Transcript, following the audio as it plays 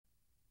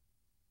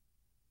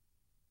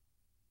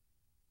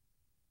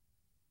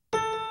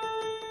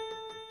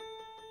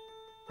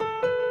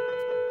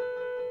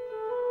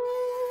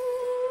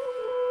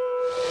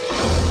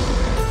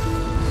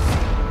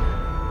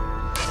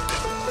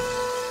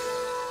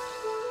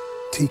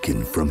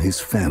taken from his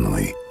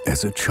family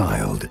as a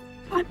child.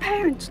 My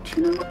parents,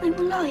 do you know what they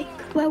were like?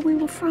 Where we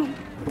were from?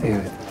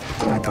 David,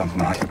 I don't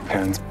know your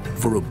parents.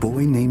 For a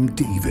boy named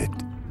David,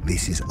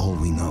 this is all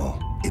we know.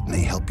 It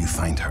may help you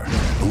find her.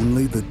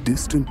 only the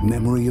distant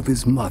memory of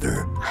his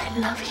mother I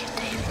love you,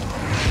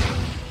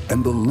 David.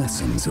 and the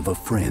lessons of a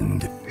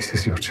friend This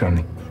is your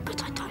journey.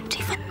 But I don't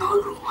even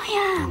know who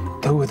I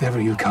am. Do whatever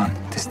you can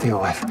to stay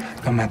alive,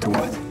 no matter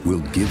what.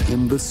 will give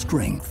him the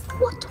strength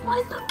What am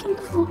I looking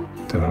for?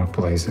 There are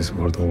places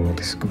where the world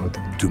is good.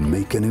 to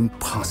make an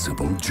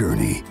impossible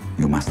journey.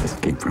 You must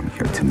escape from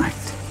here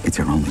tonight. It's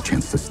your only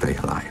chance to stay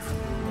alive.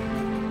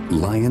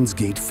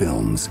 Lionsgate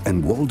Films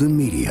and Walden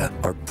Media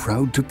are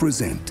proud to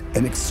present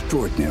an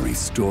extraordinary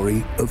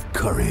story of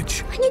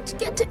courage, I need to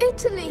get to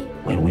Italy.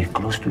 When we're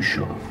close to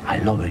shore, I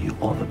lower you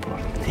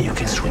overboard. Then you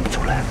can swim to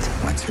land.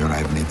 Once you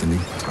arrive in Italy,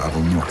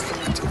 travel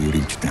north until you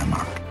reach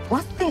Denmark.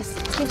 What's this?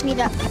 Give me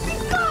that.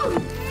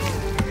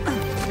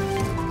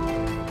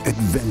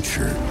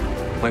 adventure,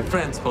 My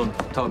friends won't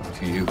talk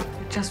to you.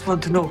 Just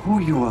want to know who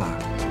you are.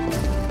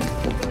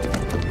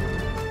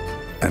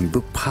 and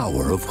the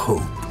power of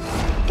hope.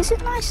 Is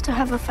it nice to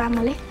have a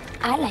family?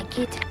 I like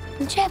it.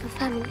 Don't you have a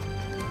family?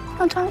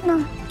 I don't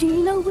know. Do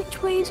you know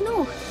which way is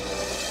north?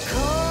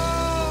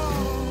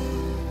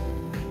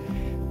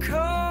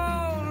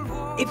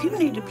 If you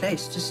need a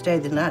place to stay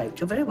the night,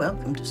 you're very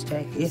welcome to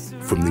stay here.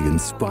 From the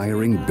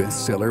inspiring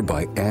bestseller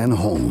by Anne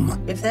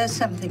Holm If there's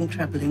something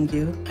troubling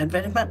you, I'd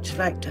very much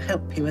like to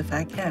help you if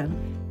I can.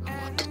 I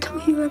want to tell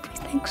you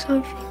everything,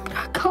 Sophie, but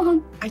I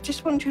can't. I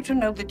just want you to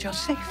know that you're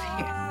safe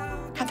here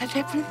and that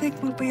everything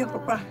will be all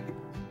right.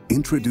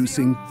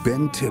 introducing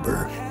Ben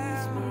Tibber.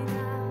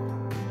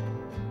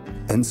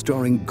 And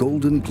starring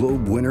Golden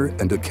Globe winner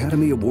and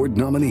Academy Award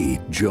nominee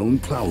Joan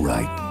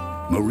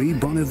Plowright, Marie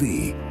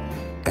Bonnevie,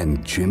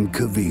 and Jim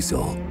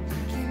Caviezel.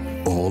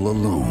 All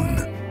alone,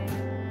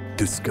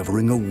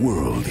 discovering a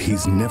world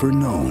he's never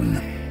known.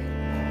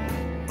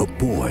 A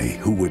boy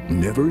who would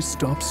never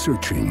stop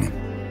searching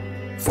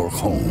for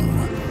home.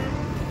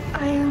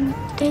 I am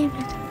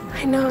David.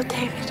 I know,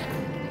 David.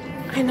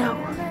 I know.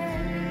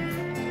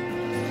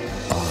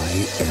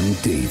 I Am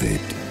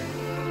David.